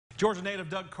Georgia native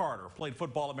Doug Carter played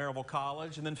football at Maryville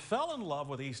College and then fell in love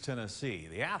with East Tennessee.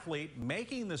 The athlete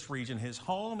making this region his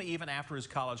home even after his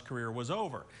college career was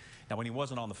over. Now, when he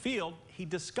wasn't on the field, he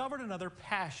discovered another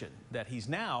passion that he's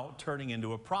now turning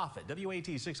into a profit.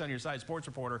 WATE 6 on your side sports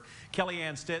reporter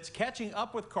Kellyanne Stitz catching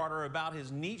up with Carter about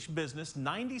his niche business,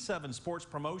 97 Sports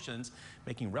Promotions,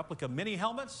 making replica mini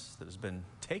helmets that has been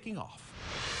taking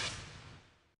off.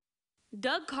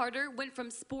 Doug Carter went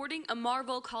from sporting a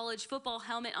Maryville College football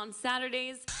helmet on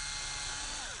Saturdays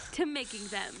to making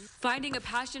them, finding a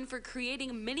passion for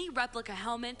creating mini replica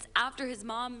helmets after his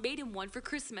mom made him one for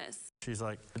Christmas. She's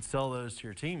like, sell those to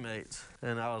your teammates.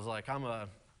 And I was like, I'm a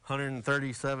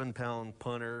 137-pound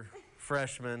punter,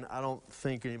 freshman. I don't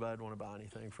think anybody'd want to buy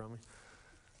anything from me.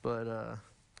 But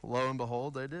lo and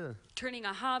behold, they did. Turning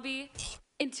a hobby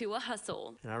into a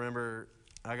hustle. And I remember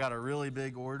I got a really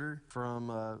big order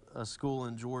from a school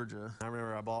in Georgia. I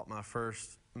remember I bought my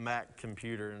first Mac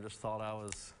computer and just thought I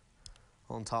was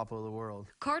on top of the world.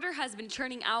 Carter has been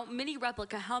churning out mini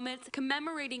replica helmets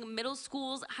commemorating middle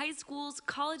schools, high schools,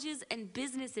 colleges, and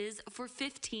businesses for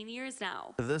 15 years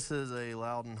now. This is a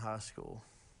Loudon High School.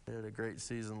 They had a great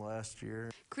season last year.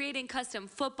 Creating custom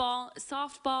football,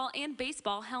 softball, and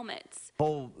baseball helmets. The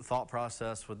whole thought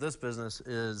process with this business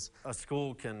is a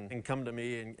school can come to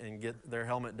me and get their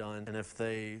helmet done, and if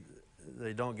they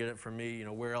don't get it from me, you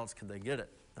know, where else could they get it?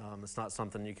 It's not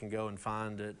something you can go and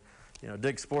find at, you know,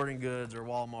 Dick's Sporting Goods or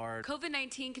Walmart.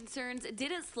 COVID-19 concerns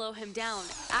didn't slow him down.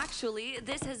 Actually,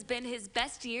 this has been his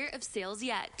best year of sales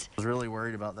yet. I was really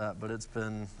worried about that, but it's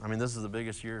been, I mean, this is the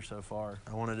biggest year so far.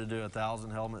 I wanted to do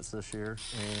 1,000 helmets this year,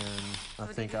 and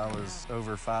I think I was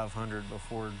over 500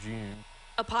 before June.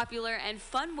 A popular and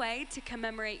fun way to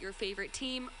commemorate your favorite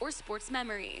team or sports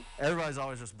memory. Everybody's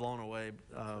always just blown away.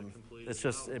 It's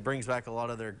just, it brings back a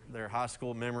lot of their high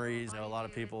school memories. You know, a lot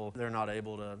of people, they're not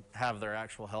able to have their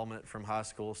actual helmet from high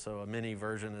school, so a mini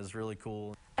version is really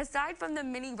cool. Aside from the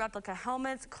mini replica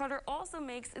helmets, Carter also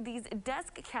makes these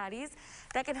desk caddies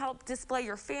that can help display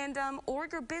your fandom or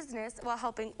your business while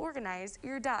helping organize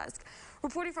your desk.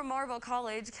 Reporting from Maryville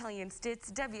College, Kellyanne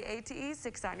Stitz, WATE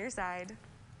 6 on your side.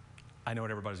 I know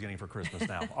what everybody's getting for Christmas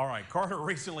now. All right, Carter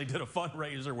recently did a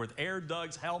fundraiser with Air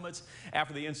Doug's helmets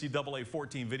after the NCAA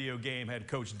 14 video game had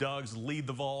Coach Doug's lead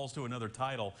the Vols to another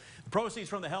title. The proceeds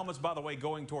from the helmets, by the way,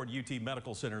 going toward UT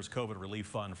Medical Center's COVID relief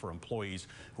fund for employees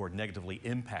who are negatively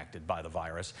impacted by the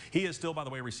virus. He is still, by the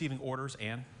way, receiving orders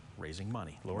and raising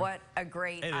money. Laura? What a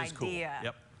great idea. Cool.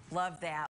 Yep. Love that.